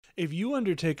If you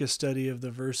undertake a study of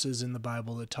the verses in the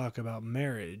Bible that talk about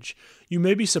marriage, you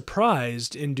may be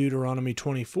surprised in Deuteronomy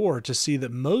 24 to see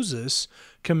that Moses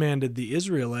commanded the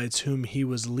Israelites whom he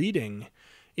was leading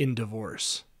in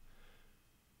divorce.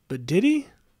 But did he?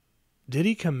 Did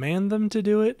he command them to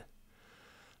do it?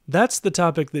 That's the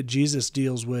topic that Jesus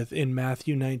deals with in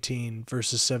Matthew 19,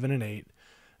 verses 7 and 8,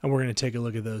 and we're going to take a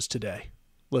look at those today.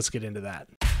 Let's get into that.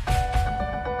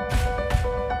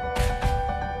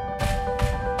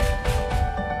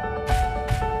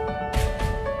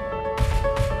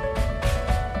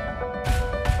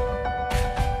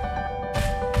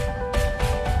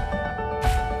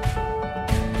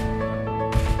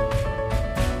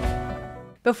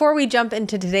 Before we jump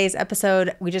into today's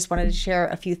episode, we just wanted to share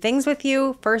a few things with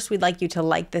you. First, we'd like you to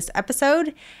like this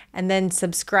episode and then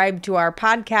subscribe to our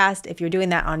podcast. If you're doing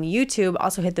that on YouTube,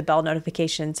 also hit the bell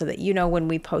notification so that you know when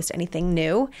we post anything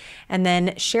new. And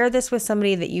then share this with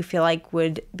somebody that you feel like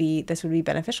this would be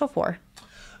beneficial for.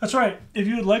 That's right. If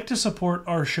you would like to support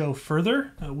our show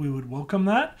further, we would welcome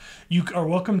that. You are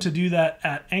welcome to do that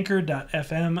at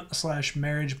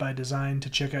anchor.fm/marriagebydesign to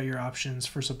check out your options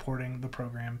for supporting the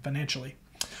program financially.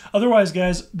 Otherwise,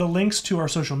 guys, the links to our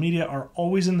social media are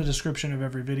always in the description of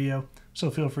every video, so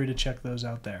feel free to check those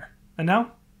out there. And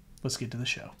now, let's get to the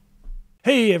show.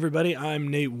 Hey everybody, I'm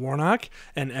Nate Warnock,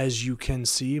 and as you can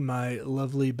see, my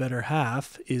lovely better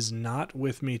half is not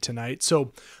with me tonight.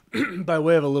 So, by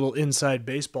way of a little inside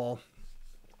baseball,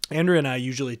 Andrea and I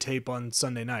usually tape on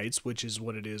Sunday nights, which is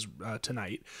what it is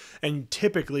tonight, and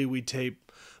typically we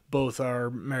tape both our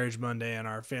Marriage Monday and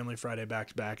our Family Friday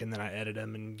back-to-back, and then I edit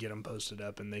them and get them posted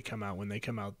up, and they come out when they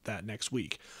come out that next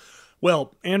week.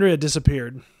 Well, Andrea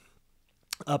disappeared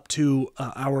up to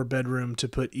our bedroom to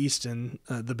put Easton,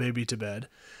 the baby, to bed,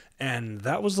 and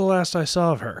that was the last I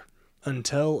saw of her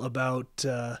until about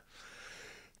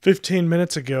 15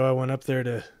 minutes ago. I went up there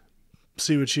to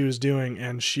see what she was doing,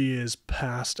 and she is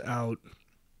passed out,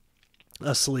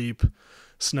 asleep,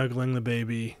 snuggling the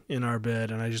baby in our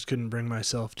bed, and I just couldn't bring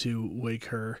myself to wake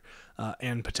her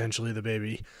and potentially the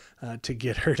baby to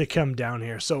get her to come down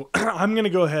here. So I'm going to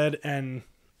go ahead and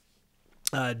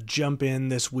jump in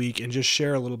this week and just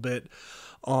share a little bit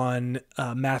on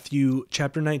Matthew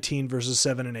chapter 19, verses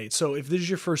 7 and 8. So if this is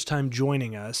your first time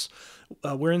joining us,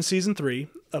 we're in season 3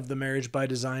 of the Marriage by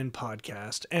Design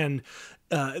podcast, and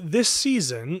this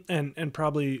season, and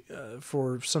probably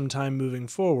for some time moving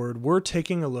forward, we're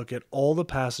taking a look at all the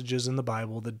passages in the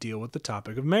Bible that deal with the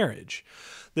topic of marriage.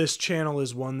 This channel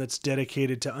is one that's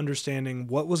dedicated to understanding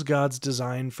what was God's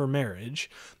design for marriage,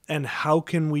 and how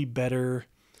can we better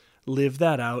live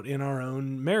that out in our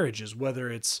own marriages, whether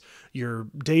it's you're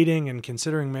dating and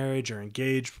considering marriage, or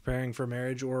engaged, preparing for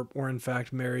marriage, or in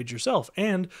fact married yourself.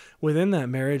 And within that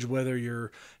marriage, whether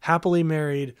you're happily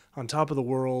married on top of the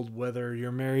world, whether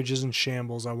your marriage is in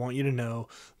shambles, I want you to know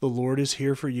the Lord is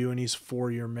here for you and he's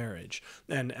for your marriage.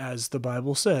 And as the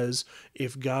Bible says,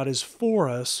 if God is for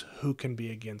us, who can be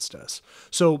against us?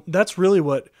 So that's really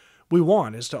what we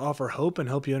want, is to offer hope and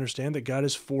help you understand that God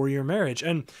is for your marriage.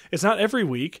 And it's not every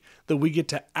week that we get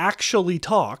to actually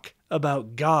talk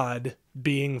about God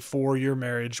being for your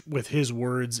marriage with his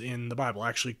words in the Bible,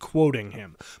 actually quoting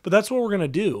him. But that's what we're going to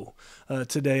do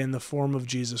today in the form of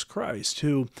Jesus Christ,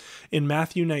 who in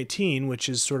Matthew 19, which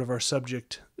is sort of our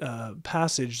subject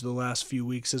passage the last few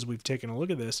weeks as we've taken a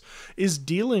look at this, is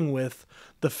dealing with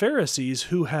the Pharisees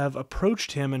who have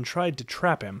approached him and tried to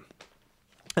trap him.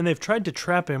 And they've tried to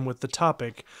trap him with the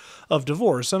topic of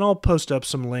divorce. And I'll post up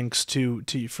some links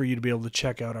for you to be able to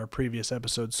check out our previous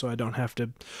episodes, so I don't have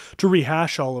to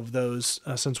rehash all of those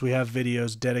since we have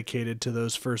videos dedicated to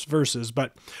those first verses.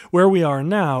 But where we are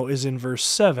now is in verse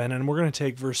 7, and we're going to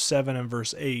take verse 7 and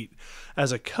verse 8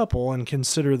 as a couple and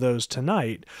consider those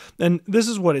tonight. And this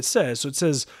is what it says. So it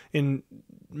says in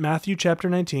Matthew chapter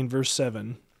 19, verse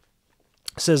 7,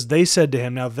 says, they said to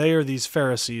him, now they are these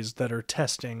Pharisees that are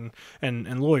testing,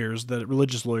 and lawyers, that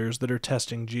religious lawyers that are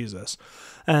testing Jesus.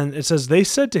 And it says, they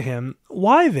said to him,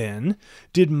 why then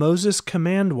did Moses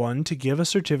command one to give a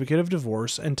certificate of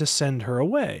divorce and to send her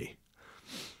away?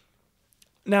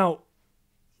 Now,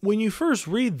 when you first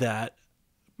read that,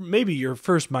 maybe your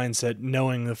first mindset,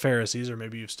 knowing the Pharisees, or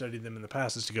maybe you've studied them in the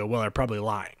past, is to go, well, they're probably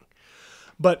lying.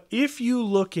 But if you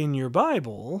look in your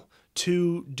Bible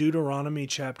to Deuteronomy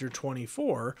chapter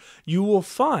 24, you will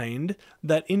find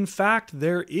that in fact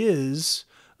there is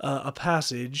a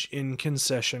passage in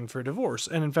concession for divorce.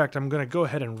 And in fact, I'm going to go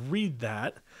ahead and read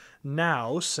that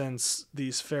now since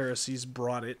these Pharisees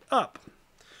brought it up.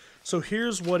 So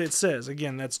here's what it says.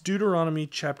 Again, that's Deuteronomy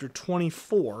chapter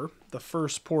 24, the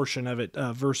first portion of it,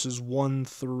 verses 1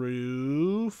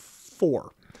 through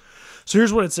 4. So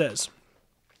here's what it says.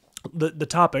 the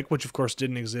topic, which of course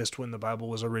didn't exist when the Bible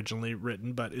was originally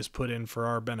written, but is put in for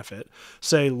our benefit,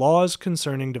 say laws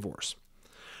concerning divorce.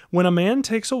 When a man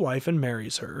takes a wife and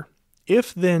marries her,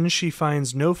 if then she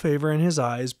finds no favor in his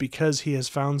eyes because he has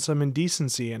found some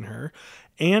indecency in her,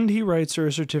 and he writes her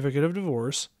a certificate of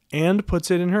divorce, and puts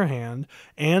it in her hand,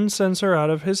 and sends her out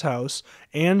of his house,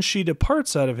 and she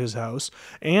departs out of his house,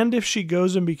 and if she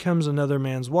goes and becomes another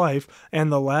man's wife, and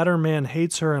the latter man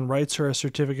hates her and writes her a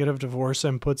certificate of divorce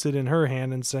and puts it in her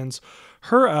hand and sends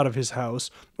her out of his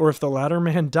house, or if the latter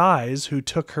man dies who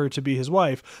took her to be his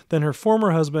wife, then her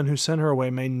former husband who sent her away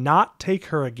may not take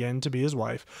her again to be his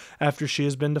wife after she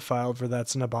has been defiled, for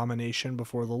that's an abomination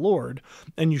before the Lord.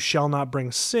 And you shall not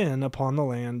bring sin upon the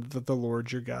land that the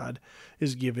Lord your God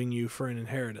is giving you for an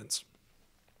inheritance.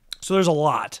 So there's a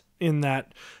lot in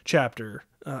that chapter,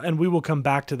 and we will come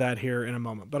back to that here in a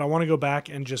moment. But I want to go back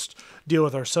and just deal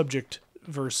with our subject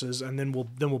verses, and then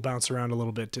we'll bounce around a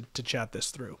little bit to chat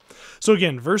this through. So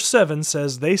again, verse 7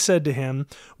 says, they said to him,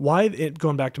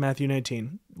 going back to Matthew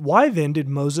 19, why then did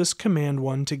Moses command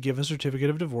one to give a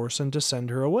certificate of divorce and to send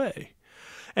her away?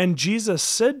 And Jesus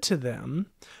said to them,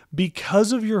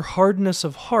 because of your hardness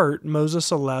of heart, Moses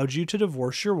allowed you to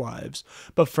divorce your wives,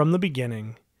 but from the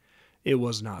beginning, it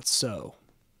was not so.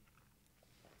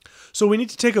 So we need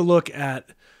to take a look at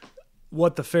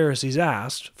what the Pharisees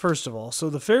asked, first of all. So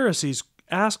the Pharisees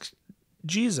asked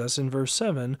Jesus in verse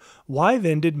 7, why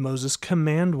then did Moses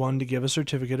command one to give a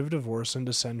certificate of divorce and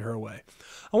to send her away?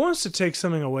 I want us to take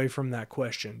something away from that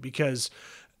question because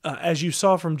as you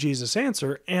saw from Jesus'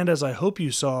 answer, and as I hope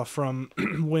you saw from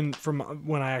when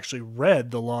I actually read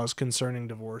the laws concerning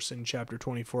divorce in chapter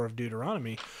 24 of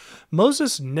Deuteronomy,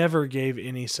 Moses never gave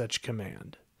any such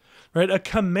command. Right? A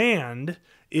command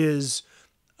is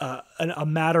a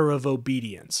matter of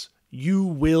obedience. You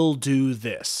will do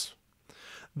this.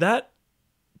 That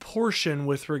portion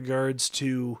with regards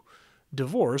to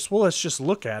divorce, well, let's just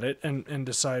look at it and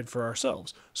decide for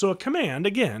ourselves. So a command,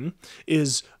 again,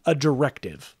 is a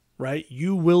directive, right?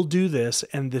 You will do this,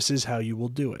 and this is how you will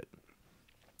do it.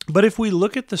 But if we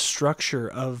look at the structure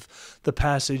of the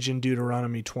passage in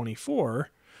Deuteronomy 24,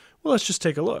 well, let's just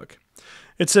take a look.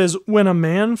 It says, when a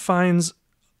man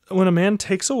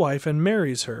takes a wife and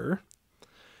marries her,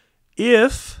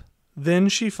 if then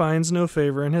she finds no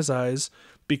favor in his eyes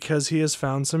because he has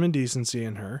found some indecency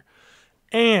in her,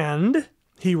 and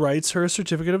he writes her a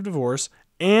certificate of divorce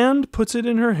and puts it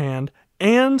in her hand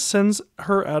and sends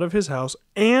her out of his house,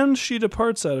 and she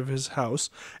departs out of his house,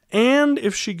 and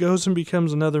if she goes and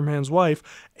becomes another man's wife,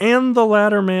 and the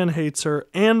latter man hates her,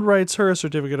 and writes her a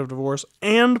certificate of divorce,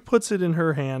 and puts it in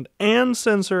her hand, and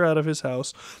sends her out of his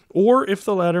house, or if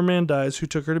the latter man dies who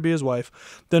took her to be his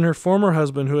wife, then her former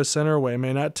husband who has sent her away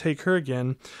may not take her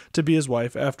again to be his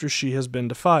wife after she has been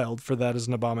defiled, for that is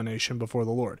an abomination before the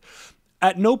Lord.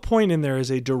 At no point in there is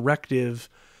a directive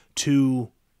to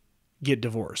get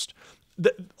divorced.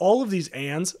 All of these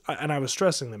ands, and I was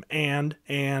stressing them, and.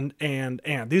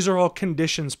 These are all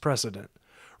conditions precedent,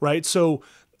 right? So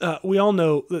we all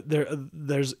know that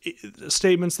there's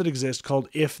statements that exist called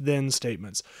if-then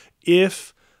statements.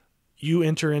 If you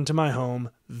enter into my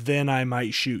home, then I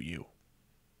might shoot you,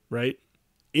 right?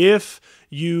 If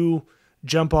you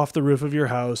jump off the roof of your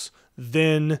house,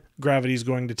 then gravity is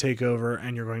going to take over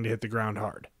and you're going to hit the ground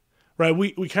hard. Right?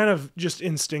 We kind of just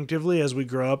instinctively, as we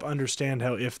grow up, understand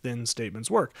how if-then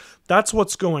statements work. That's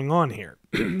what's going on here.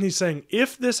 He's saying,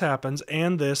 if this happens,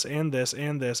 and this, and this,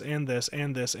 and this, and this,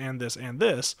 and this, and this, and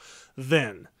this,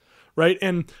 then. Right?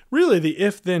 And really, the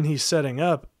if-then he's setting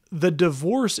up, the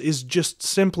divorce is just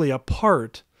simply a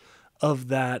part of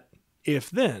that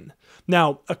if-then.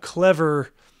 Now, a clever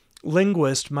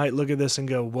linguist might look at this and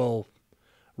go, well,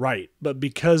 right, but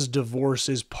because divorce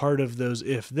is part of those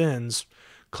if-thens,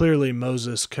 clearly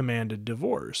Moses commanded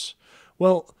divorce.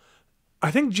 Well,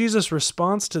 I think Jesus'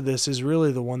 response to this is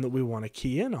really the one that we want to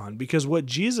key in on, because what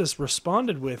Jesus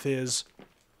responded with is,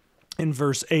 in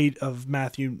verse 8 of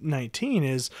Matthew 19,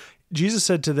 is Jesus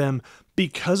said to them,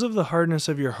 because of the hardness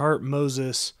of your heart,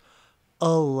 Moses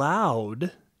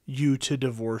allowed you to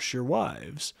divorce your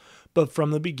wives, but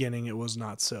from the beginning it was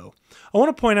not so. I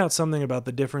want to point out something about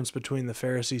the difference between the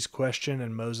Pharisees' question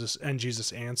and Moses and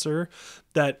Jesus' answer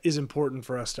that is important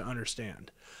for us to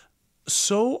understand.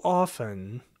 So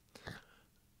often,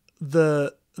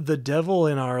 the devil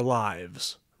in our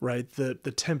lives, right, the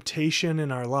temptation in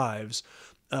our lives,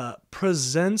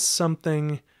 presents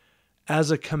something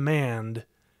as a command,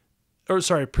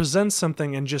 presents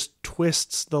something and just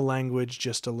twists the language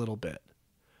just a little bit,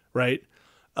 right?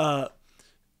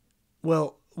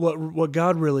 Well, what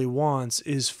God really wants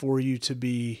is for you to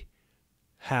be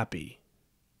happy,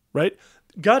 right?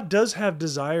 God does have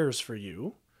desires for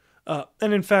you.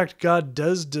 And in fact, God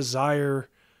does desire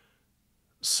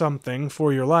something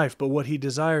for your life, but what he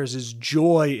desires is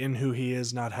joy in who he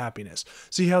is, not happiness.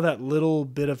 See how that little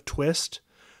bit of twist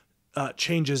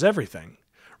changes everything,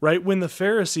 right? When the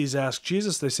Pharisees ask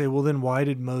Jesus, they say, well, then why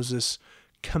did Moses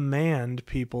command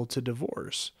people to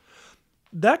divorce?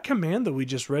 That command that we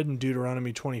just read in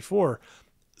Deuteronomy 24,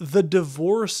 the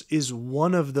divorce is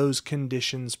one of those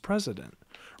conditions precedent,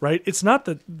 right? It's not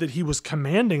that he was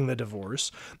commanding the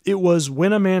divorce. It was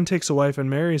when a man takes a wife and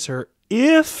marries her,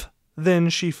 if then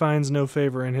she finds no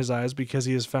favor in his eyes because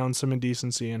he has found some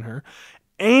indecency in her,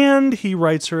 and he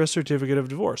writes her a certificate of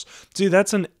divorce. See,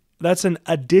 that's an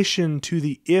addition to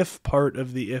the if part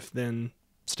of the if then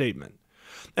statement.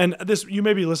 And this, you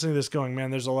may be listening to this going,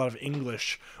 man, there's a lot of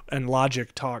English and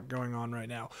logic talk going on right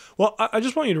now. Well, I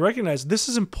just want you to recognize this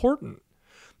is important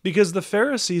because the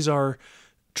Pharisees are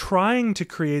trying to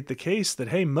create the case that,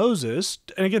 hey, Moses,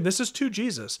 and again, this is to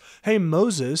Jesus, hey,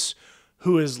 Moses,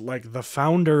 who is like the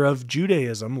founder of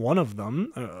Judaism, one of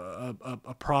them,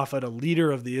 a prophet, a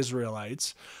leader of the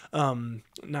Israelites,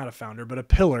 not a founder, but a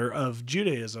pillar of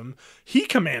Judaism, he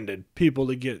commanded people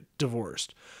to get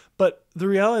divorced. But the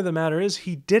reality of the matter is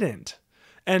he didn't.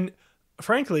 And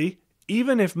frankly,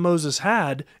 even if Moses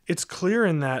had, it's clear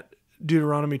in that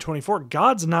Deuteronomy 24,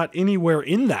 God's not anywhere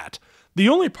in that. The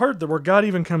only part that where God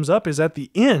even comes up is at the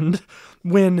end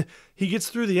when he gets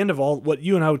through the end of all what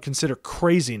you and I would consider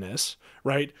craziness,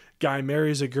 right? Guy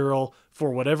marries a girl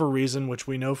for whatever reason, which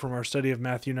we know from our study of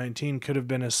Matthew 19 could have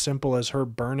been as simple as her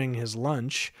burning his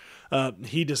lunch.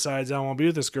 He decides, I won't be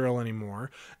with this girl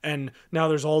anymore. And now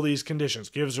there's all these conditions.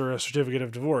 Gives her a certificate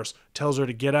of divorce. Tells her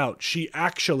to get out. She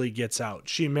actually gets out.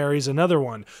 She marries another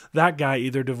one. That guy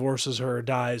either divorces her or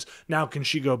dies. Now can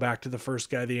she go back to the first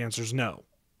guy? The answer is no.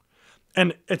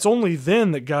 And it's only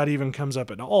then that God even comes up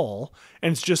at all.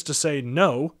 And it's just to say,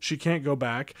 no, she can't go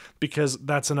back because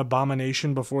that's an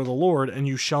abomination before the Lord, and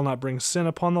you shall not bring sin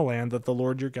upon the land that the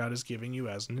Lord your God is giving you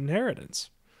as an inheritance.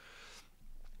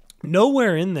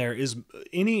 Nowhere in there is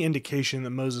any indication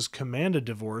that Moses commanded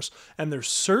divorce, and there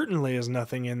certainly is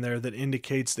nothing in there that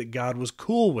indicates that God was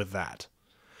cool with that.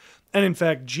 And in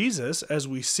fact, Jesus, as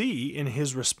we see in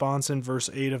his response in verse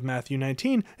 8 of Matthew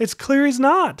 19, it's clear he's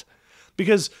not.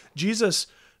 Because Jesus,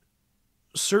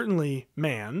 certainly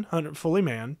man, fully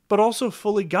man, but also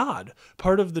fully God,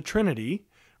 part of the Trinity,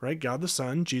 right? God the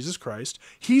Son, Jesus Christ.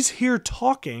 He's here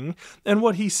talking, and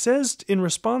what he says in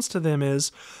response to them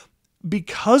is,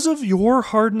 because of your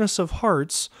hardness of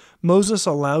hearts, Moses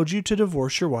allowed you to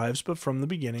divorce your wives, but from the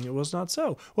beginning it was not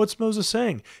so. What's Moses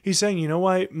saying? He's saying, you know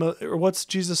why, or what's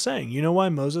Jesus saying? You know why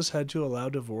Moses had to allow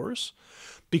divorce?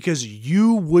 Because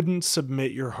you wouldn't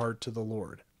submit your heart to the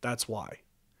Lord. That's why.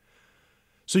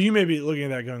 So you may be looking at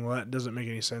that going, well, that doesn't make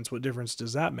any sense. What difference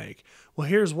does that make? Well,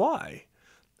 here's why.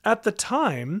 At the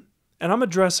time, and I'm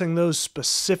addressing those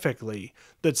specifically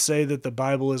that say that the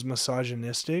Bible is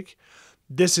misogynistic,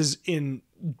 this is in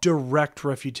direct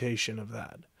refutation of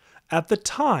that. At the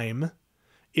time,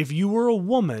 if you were a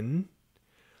woman,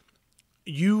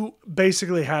 you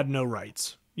basically had no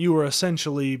rights. You were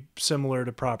essentially similar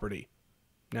to property.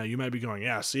 Now, you might be going,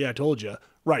 yeah, see, I told you.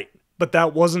 Right. But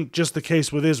that wasn't just the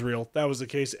case with Israel. That was the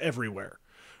case everywhere,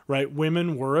 right?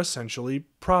 Women were essentially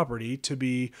property to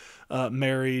be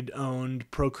married,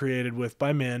 owned, procreated with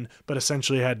by men, but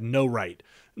essentially had no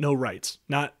rights.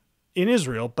 Not in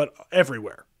Israel, but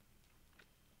everywhere.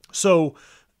 So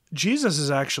Jesus is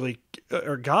actually,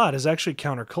 or God is actually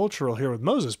countercultural here with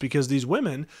Moses, because these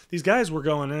women, these guys were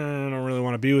going, I don't really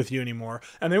want to be with you anymore.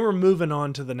 And they were moving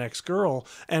on to the next girl.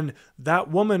 And that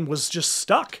woman was just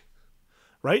stuck.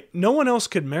 Right? No one else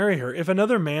could marry her. If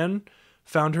another man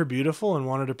found her beautiful and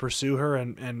wanted to pursue her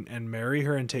and marry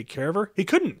her and take care of her, he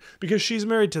couldn't, because she's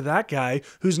married to that guy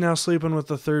who's now sleeping with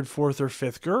the third, fourth, or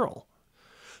fifth girl.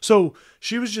 So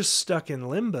she was just stuck in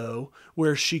limbo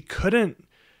where she couldn't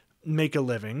make a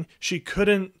living. She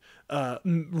couldn't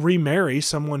remarry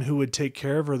someone who would take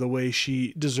care of her the way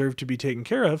she deserved to be taken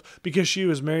care of, because she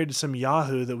was married to some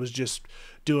yahoo that was just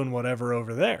doing whatever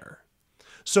over there.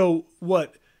 So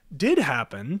what did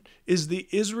happen is the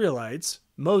Israelites,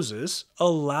 Moses,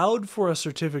 allowed for a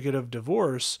certificate of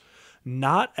divorce,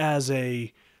 not as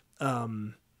a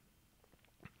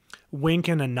wink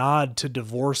and a nod to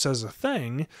divorce as a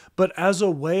thing, but as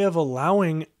a way of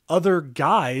allowing other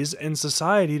guys in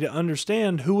society to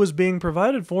understand who was being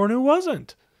provided for and who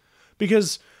wasn't.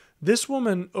 Because This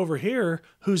woman over here,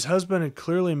 whose husband had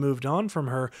clearly moved on from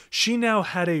her, she now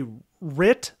had a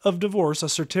writ of divorce, a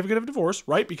certificate of divorce,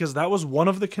 right? Because that was one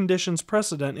of the conditions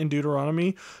precedent in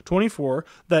Deuteronomy 24,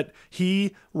 that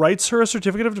he writes her a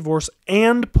certificate of divorce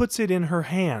and puts it in her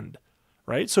hand,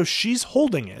 right? So she's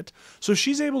holding it. So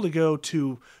she's able to go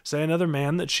to, say, another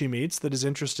man that she meets that is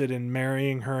interested in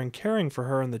marrying her and caring for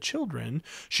her and the children.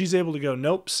 She's able to go,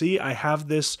 nope, see, I have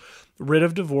this writ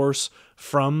of divorce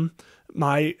from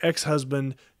my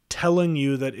ex-husband telling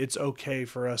you that it's okay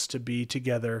for us to be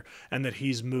together and that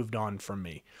he's moved on from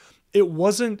me. It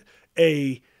wasn't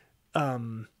an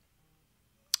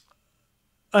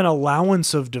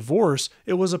allowance of divorce.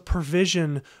 It was a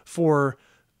provision for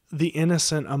the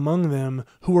innocent among them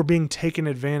who were being taken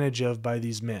advantage of by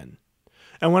these men.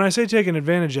 And when I say taken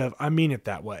advantage of, I mean it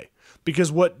that way.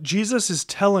 Because what Jesus is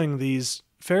telling these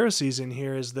Pharisees in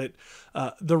here is that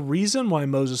the reason why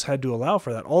Moses had to allow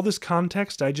for that, all this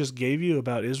context I just gave you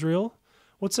about Israel,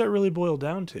 what's that really boil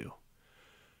down to?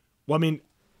 Well, I mean,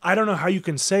 I don't know how you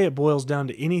can say it boils down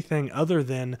to anything other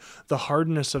than the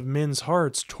hardness of men's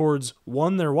hearts towards,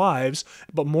 one, their wives,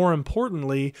 but more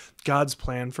importantly, God's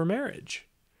plan for marriage.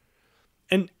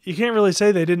 And you can't really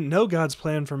say they didn't know God's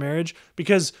plan for marriage,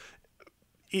 because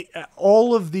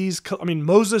all of these, I mean,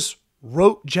 Moses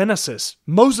wrote Genesis.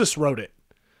 Moses wrote it.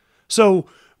 So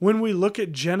when we look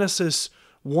at Genesis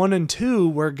 1 and 2,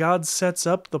 where God sets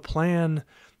up the plan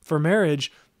for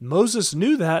marriage, Moses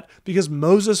knew that because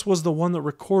Moses was the one that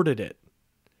recorded it.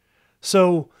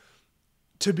 So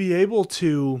to be able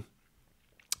to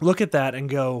look at that and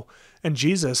go, and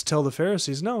Jesus tell the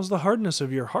Pharisees, no, it's the hardness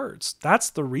of your hearts. That's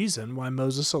the reason why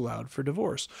Moses allowed for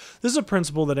divorce. This is a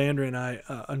principle that Andrea and I,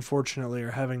 unfortunately,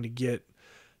 are having to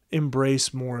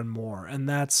embrace more and more. And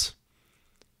that's,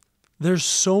 there's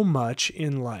so much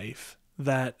in life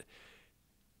that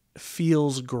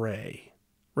feels gray,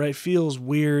 right? Feels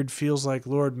weird, feels like,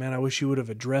 Lord, man, I wish you would have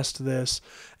addressed this.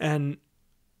 And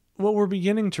what we're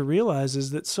beginning to realize is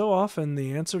that so often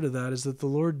the answer to that is that the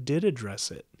Lord did address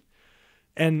it.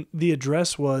 And the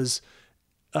address was,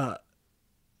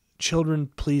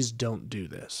 children, please don't do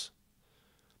this.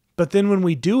 But then when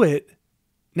we do it,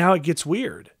 now it gets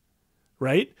weird,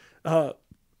 right?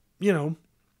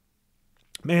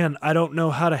 Man, I don't know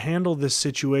how to handle this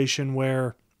situation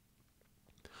where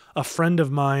a friend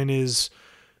of mine is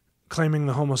claiming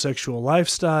the homosexual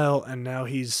lifestyle and now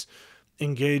he's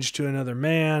engaged to another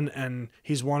man and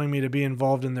he's wanting me to be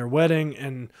involved in their wedding,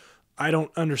 and I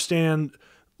don't understand.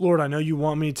 Lord, I know you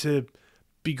want me to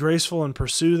be graceful and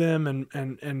pursue them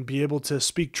and be able to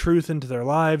speak truth into their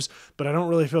lives, but I don't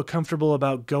really feel comfortable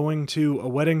about going to a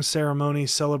wedding ceremony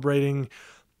celebrating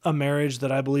a marriage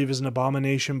that I believe is an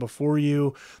abomination before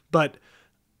you. But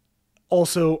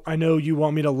also, I know you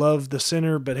want me to love the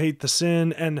sinner but hate the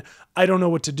sin, and I don't know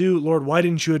what to do. Lord, why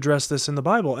didn't you address this in the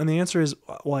Bible? And the answer is,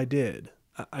 well, I did.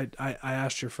 I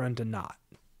asked your friend to not.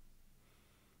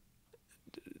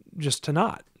 Just to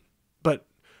not. But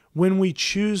when we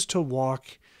choose to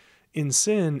walk in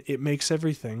sin, it makes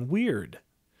everything weird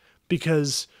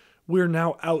because we're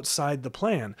now outside the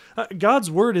plan. God's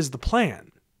word is the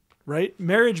plan, right?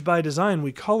 Marriage by design,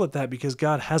 we call it that because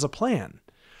God has a plan.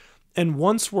 And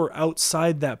once we're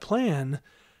outside that plan,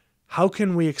 how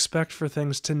can we expect for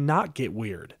things to not get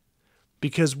weird?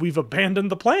 Because we've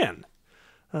abandoned the plan.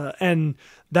 And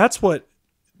that's what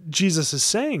Jesus is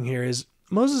saying here is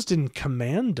Moses didn't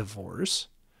command divorce.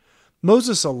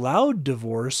 Moses allowed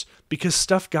divorce because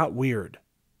stuff got weird,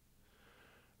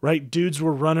 right? Dudes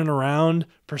were running around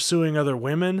pursuing other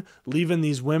women, leaving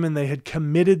these women they had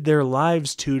committed their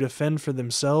lives to fend for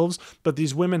themselves, but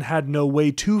these women had no way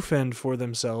to fend for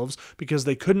themselves because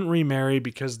they couldn't remarry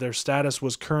because their status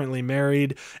was currently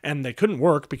married, and they couldn't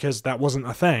work because that wasn't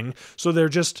a thing. So they're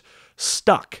just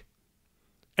stuck.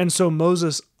 And so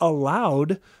Moses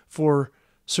allowed for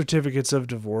certificates of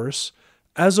divorce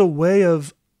as a way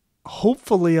of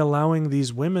hopefully allowing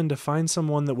these women to find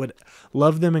someone that would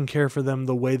love them and care for them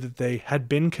the way that they had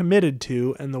been committed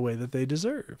to and the way that they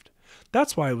deserved.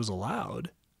 That's why it was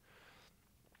allowed.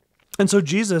 And so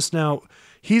Jesus now,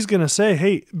 he's going to say,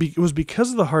 hey, it was because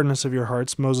of the hardness of your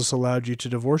hearts, Moses allowed you to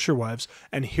divorce your wives.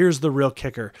 And here's the real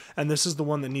kicker. And this is the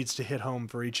one that needs to hit home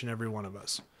for each and every one of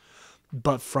us.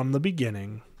 But from the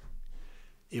beginning,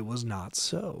 it was not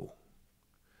so.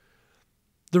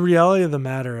 The reality of the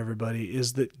matter, everybody,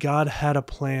 is that God had a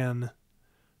plan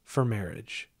for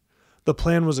marriage. The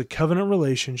plan was a covenant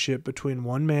relationship between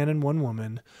one man and one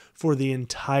woman for the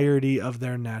entirety of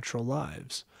their natural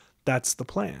lives. That's the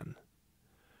plan.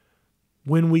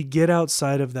 When we get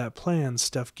outside of that plan,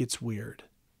 stuff gets weird.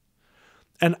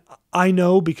 And I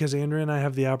know, because Andrea and I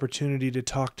have the opportunity to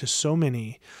talk to so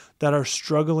many that are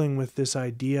struggling with this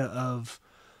idea of,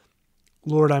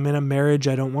 Lord, I'm in a marriage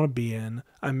I don't want to be in.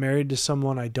 I'm married to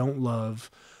someone I don't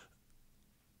love.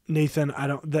 Nathan,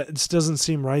 this doesn't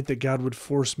seem right that God would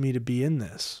force me to be in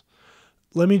this.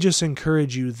 Let me just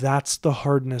encourage you, that's the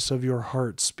hardness of your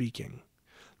heart speaking.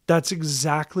 That's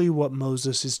exactly what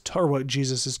what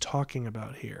Jesus is talking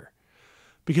about here.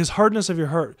 Because hardness of your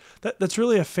heart, that's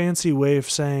really a fancy way of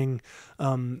saying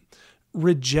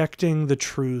rejecting the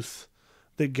truth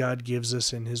that God gives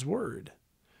us in his word.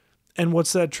 And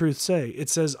what's that truth say? It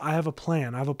says, I have a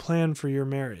plan. I have a plan for your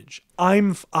marriage.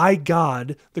 I,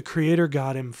 God, the creator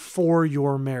God, am for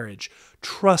your marriage.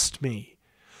 Trust me.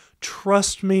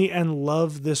 Trust me and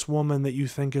love this woman that you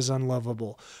think is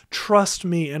unlovable. Trust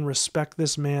me and respect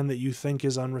this man that you think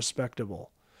is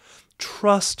unrespectable.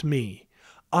 Trust me.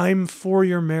 I'm for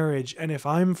your marriage, and if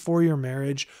I'm for your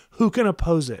marriage, who can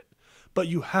oppose it? But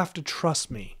you have to trust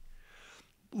me.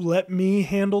 Let me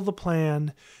handle the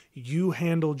plan. You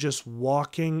handle just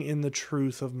walking in the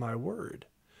truth of my word.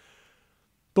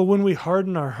 But when we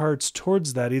harden our hearts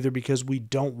towards that, either because we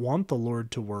don't want the Lord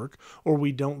to work or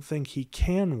we don't think he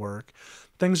can work,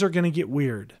 things are going to get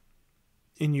weird.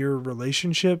 In your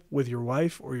relationship with your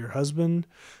wife or your husband,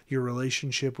 your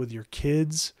relationship with your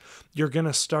kids, you're going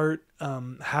to start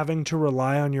having to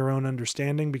rely on your own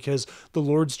understanding because the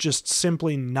Lord's just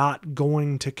simply not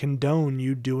going to condone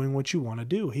you doing what you want to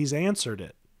do. He's answered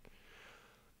it,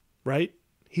 right?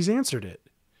 He's answered it.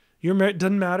 You're married.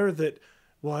 Doesn't matter that,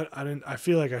 well, I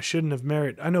feel like I shouldn't have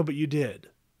married. I know, but you did.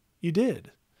 You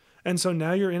did. And so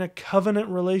now you're in a covenant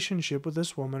relationship with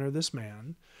this woman or this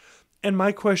man. And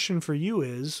my question for you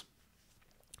is,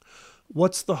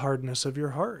 what's the hardness of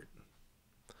your heart?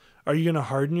 Are you going to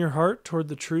harden your heart toward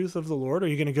the truth of the Lord? Or are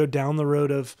you going to go down the road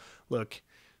of, look,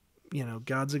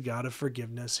 God's a God of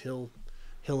forgiveness. He'll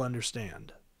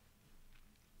understand.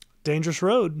 Dangerous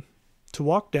road to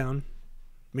walk down.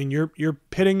 I mean, you're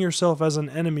pitting yourself as an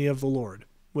enemy of the Lord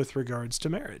with regards to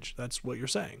marriage. That's what you're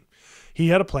saying. He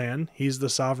had a plan. He's the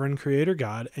sovereign creator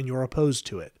God, and you're opposed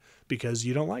to it because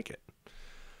you don't like it.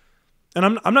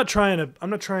 And I'm not trying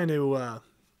to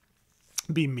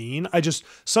be mean.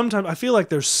 Sometimes I feel like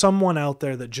there's someone out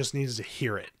there that just needs to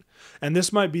hear it. And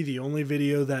this might be the only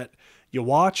video that you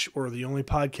watch or the only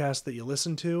podcast that you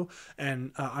listen to.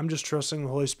 And I'm just trusting the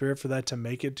Holy Spirit for that to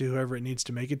make it to whoever it needs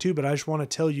to make it to. But I just want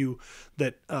to tell you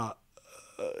that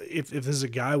if there's a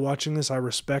guy watching this, I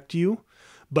respect you,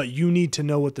 but you need to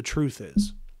know what the truth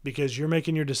is. Because you're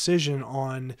making your decision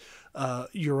on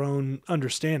your own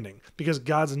understanding. Because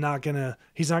God's not gonna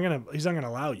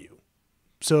allow you.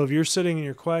 So if you're sitting in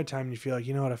your quiet time and you feel like,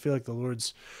 you know what, I feel like the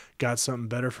Lord's got something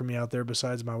better for me out there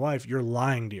besides my wife, you're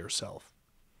lying to yourself.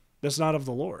 That's not of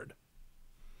the Lord.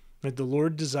 Like, the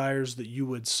Lord desires that you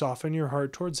would soften your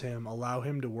heart towards him, allow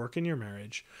him to work in your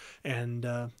marriage, and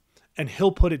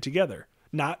he'll put it together.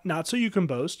 Not so you can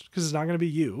boast, because it's not going to be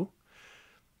you.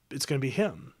 It's going to be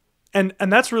him. And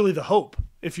that's really the hope.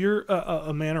 If you're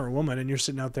a man or a woman and you're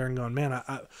sitting out there and going, man,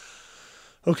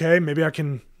 okay, maybe I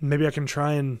can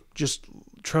try and just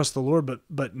trust the Lord,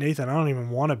 but Nathan, I don't even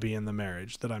want to be in the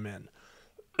marriage that I'm in.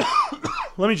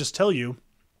 Let me just tell you,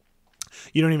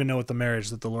 you don't even know what the marriage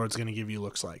that the Lord's going to give you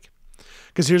looks like.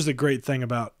 Because here's the great thing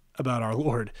about our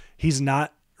Lord. He's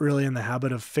not really in the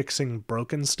habit of fixing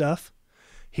broken stuff.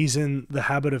 He's in the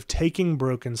habit of taking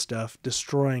broken stuff,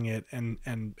 destroying it,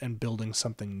 and building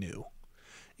something new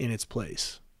in its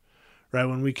place. Right?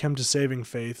 When we come to saving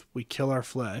faith, we kill our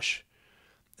flesh,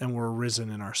 and we're risen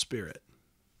in our spirit.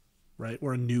 Right?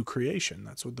 We're a new creation.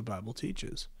 That's what the Bible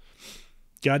teaches.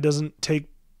 God doesn't take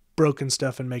broken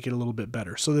stuff and make it a little bit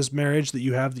better. So this marriage that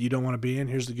you have that you don't want to be in,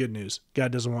 here's the good news.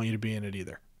 God doesn't want you to be in it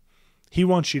either. He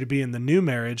wants you to be in the new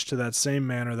marriage to that same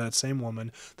man or that same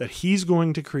woman that he's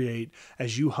going to create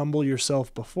as you humble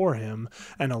yourself before him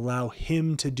and allow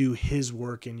him to do his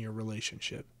work in your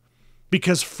relationship.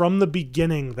 Because from the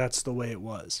beginning, that's the way it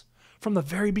was. From the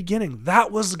very beginning,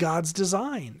 that was God's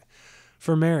design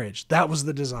for marriage. That was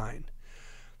the design.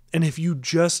 And if you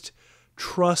just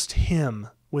trust him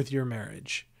with your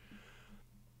marriage,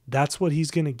 that's what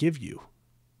he's going to give you,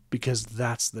 because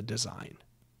that's the design.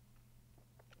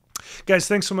 Guys,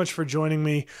 thanks so much for joining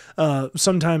me.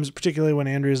 Sometimes, particularly when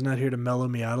Andrea's not here to mellow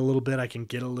me out a little bit, I can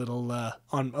get a little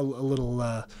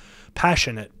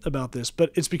passionate about this.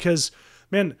 But it's because,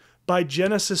 man, by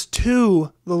Genesis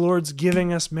 2, the Lord's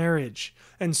giving us marriage.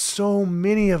 And so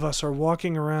many of us are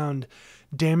walking around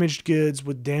damaged goods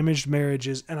with damaged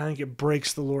marriages, and I think it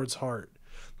breaks the Lord's heart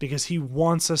because he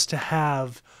wants us to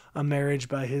have a marriage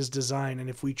by his design. And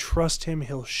if we trust him,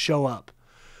 he'll show up.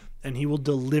 and he will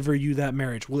deliver you that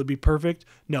marriage. Will it be perfect?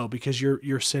 No, because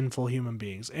you're sinful human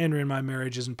beings. Andrea and my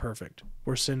marriage isn't perfect.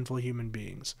 We're sinful human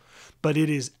beings. But it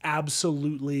is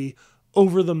absolutely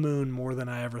over the moon more than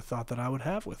I ever thought that I would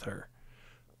have with her,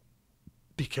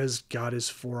 because God is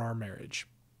for our marriage.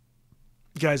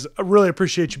 Guys, I really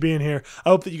appreciate you being here. I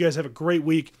hope that you guys have a great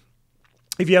week.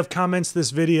 If you have comments to this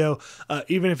video,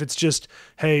 even if it's just,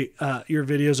 hey, your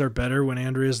videos are better when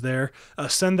Andrea's there,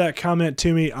 send that comment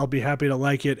to me. I'll be happy to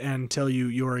like it and tell you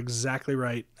you're exactly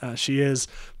right. She is,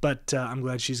 but I'm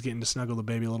glad she's getting to snuggle the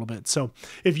baby a little bit. So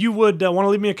if you would want to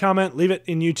leave me a comment, leave it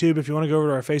in YouTube. If you want to go over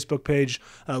to our Facebook page,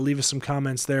 leave us some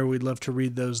comments there. We'd love to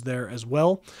read those there as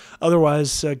well.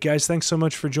 Otherwise, guys, thanks so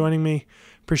much for joining me.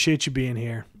 Appreciate you being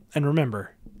here. And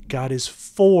remember, God is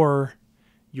for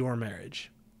your marriage.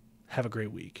 Have a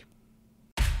great week.